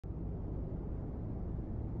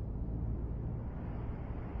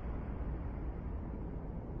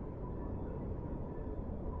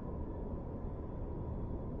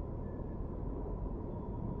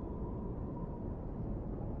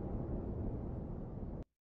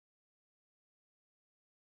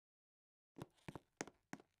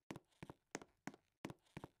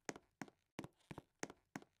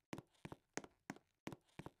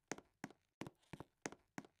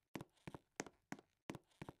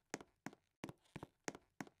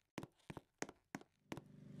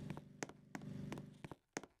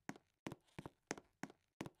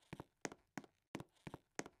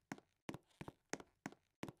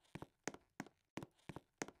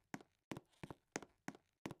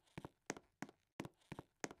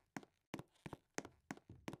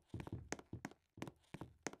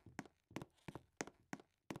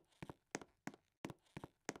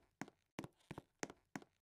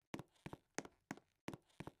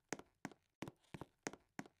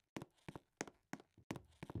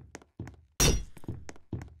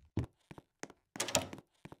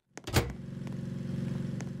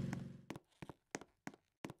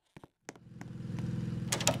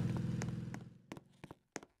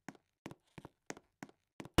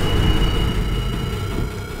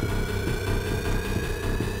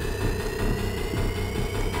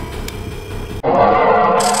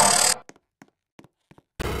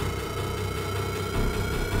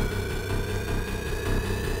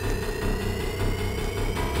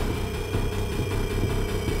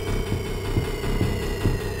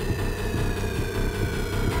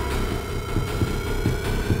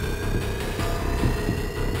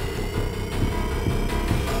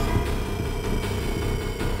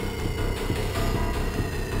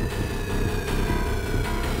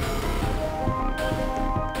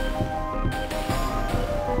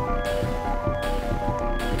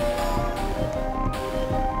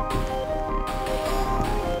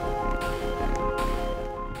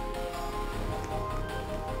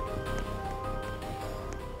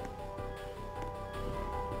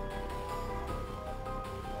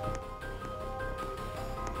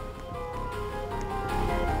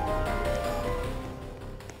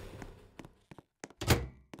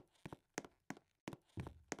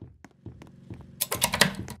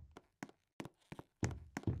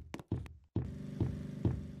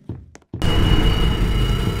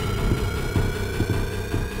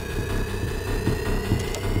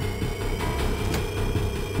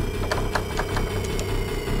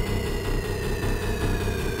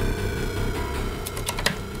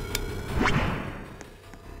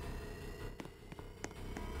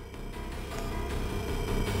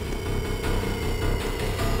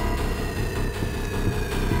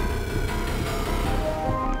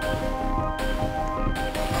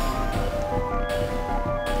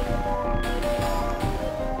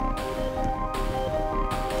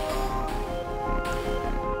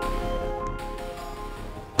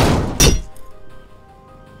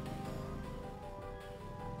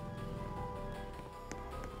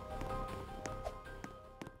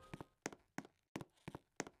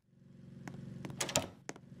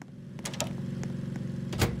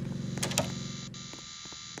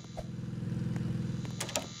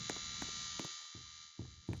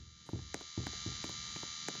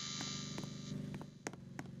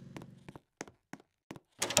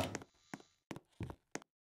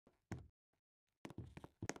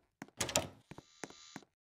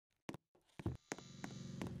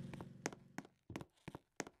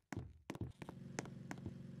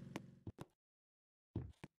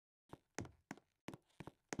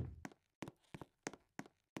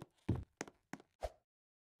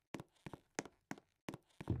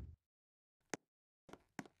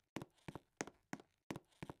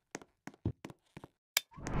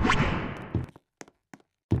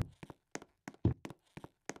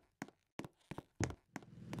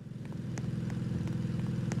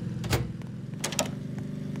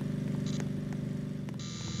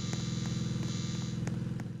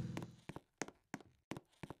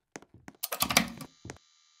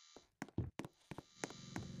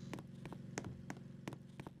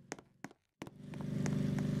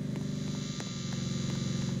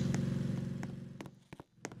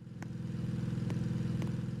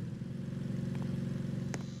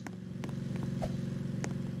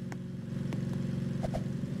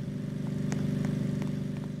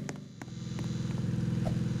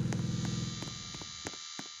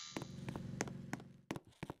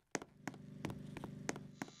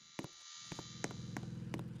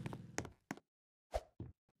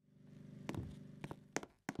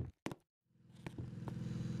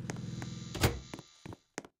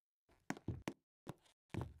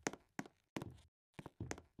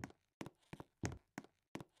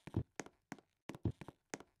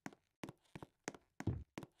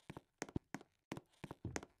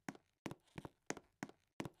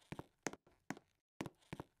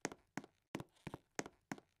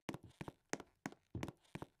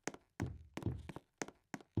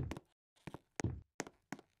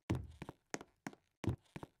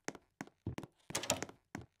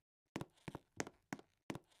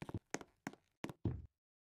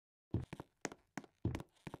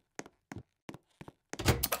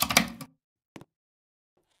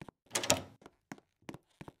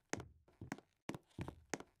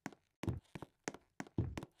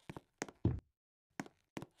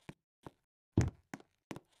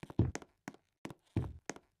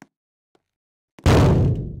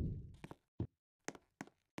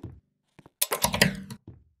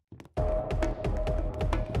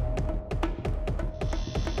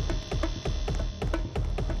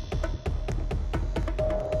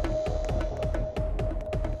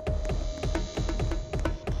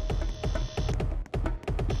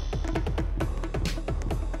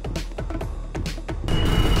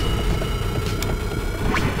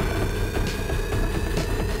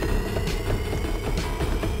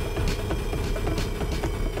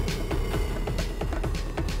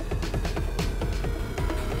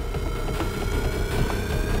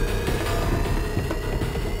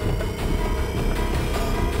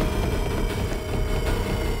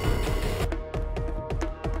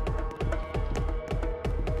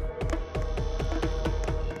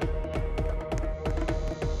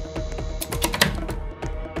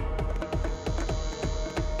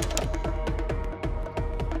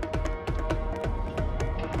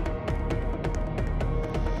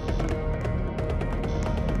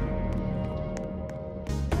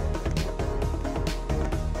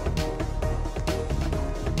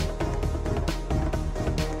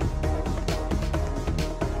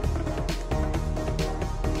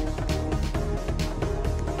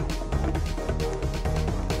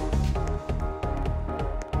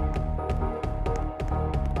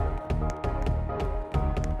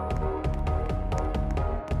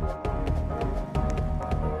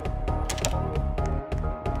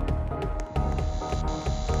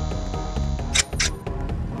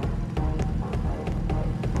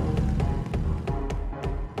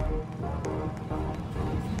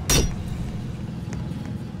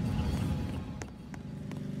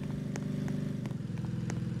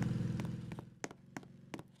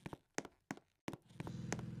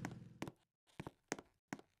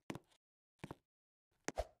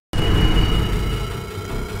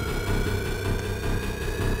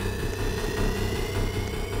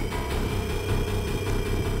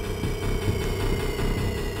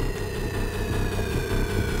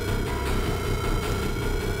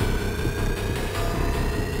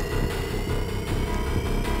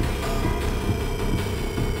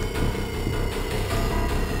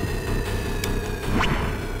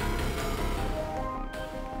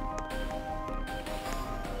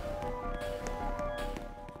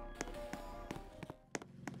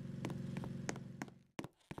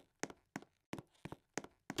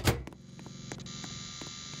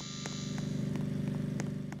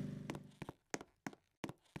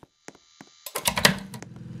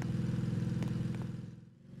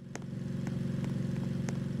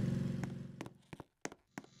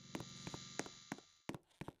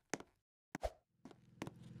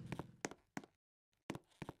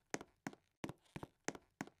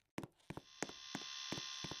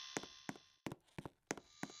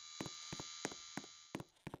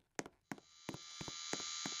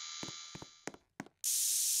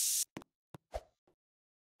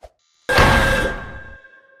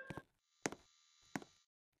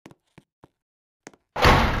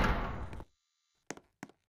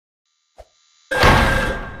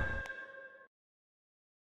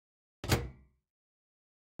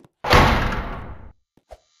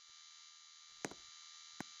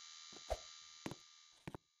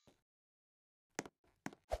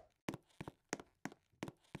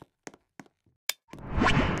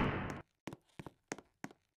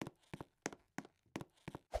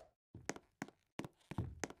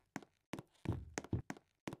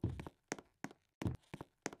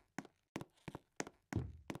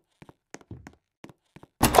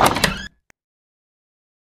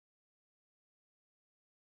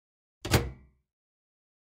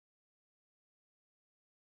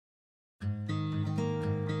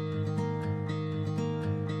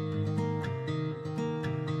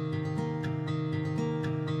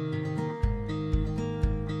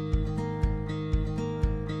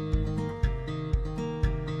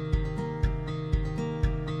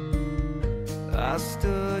I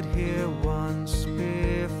stood here once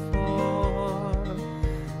before,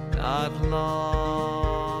 not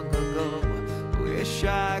long ago. Wish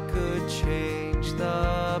I could change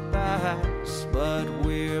the past, but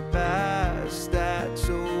we're past that.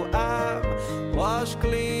 So I'm washed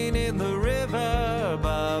clean in the river,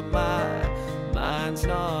 but my mind's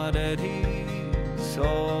not at ease.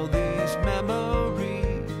 All these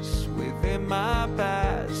memories within my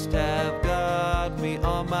past have got me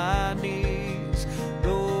on my knees.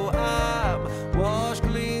 Though I'm washed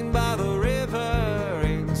clean by the river,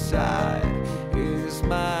 inside is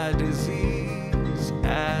my disease.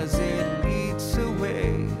 As it eats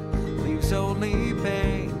away, leaves only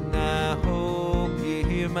pain. I hope you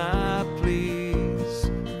hear my pleas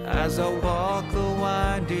as I walk the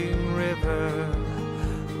winding river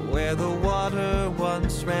where the water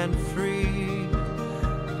once ran free.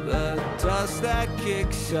 The dust that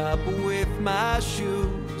kicks up with my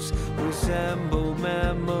shoes resemble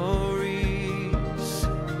memories,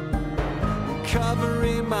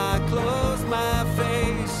 covering my clothes, my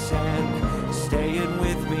face, and staying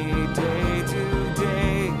with me day to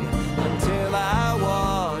day until I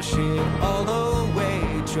wash it all away.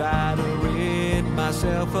 Try to rid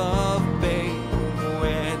myself of pain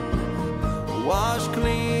when washed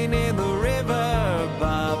clean in the river,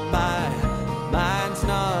 but my mind's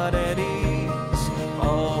not at ease.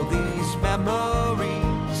 All these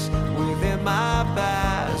memories within my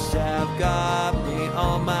past have got me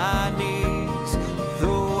on my knees.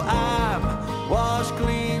 Though I'm washed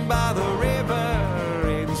clean by the river,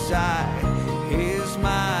 inside is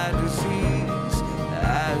my disease.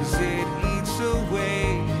 As it eats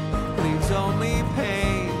away, leaves only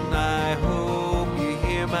pain. I hope you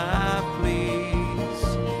hear my pleas.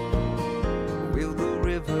 Will the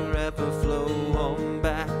river ever flow on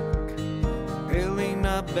back, filling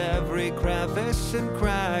up every crevice and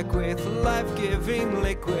crack with life-giving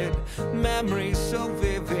liquid, memories so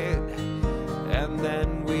vivid, and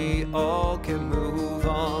then we all can move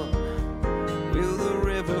on? Will the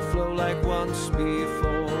river flow like once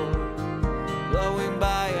before, blowing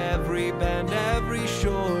by every bend, every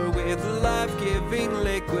shore with life-giving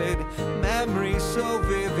liquid, memories so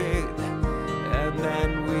vivid, and then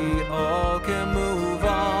we all can move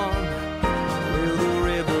on? Will the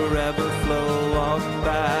river ever flow on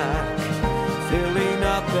back, filling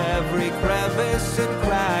up every crevice and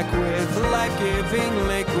crack with life-giving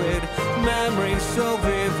liquid, memories so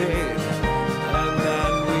vivid, and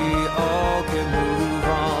then we all can move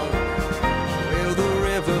on? Will the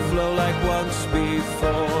river flow like once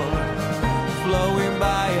before, flowing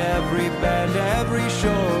by every bend, every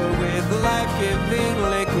shore with life-giving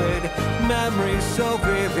liquid, memories so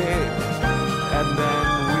vivid, and then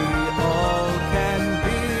we all can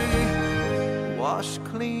be washed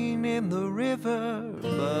clean in the river,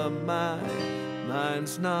 but my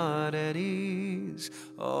mind's not at ease.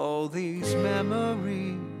 All these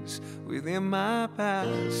memories within my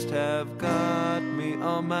past have got me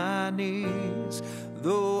on my knees.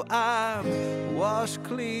 Though I'm washed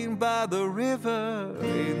clean by the river,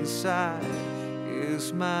 inside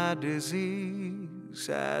is my disease.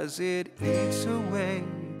 As it eats away,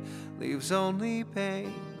 leaves only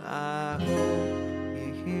pain. I hope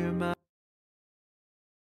you hear my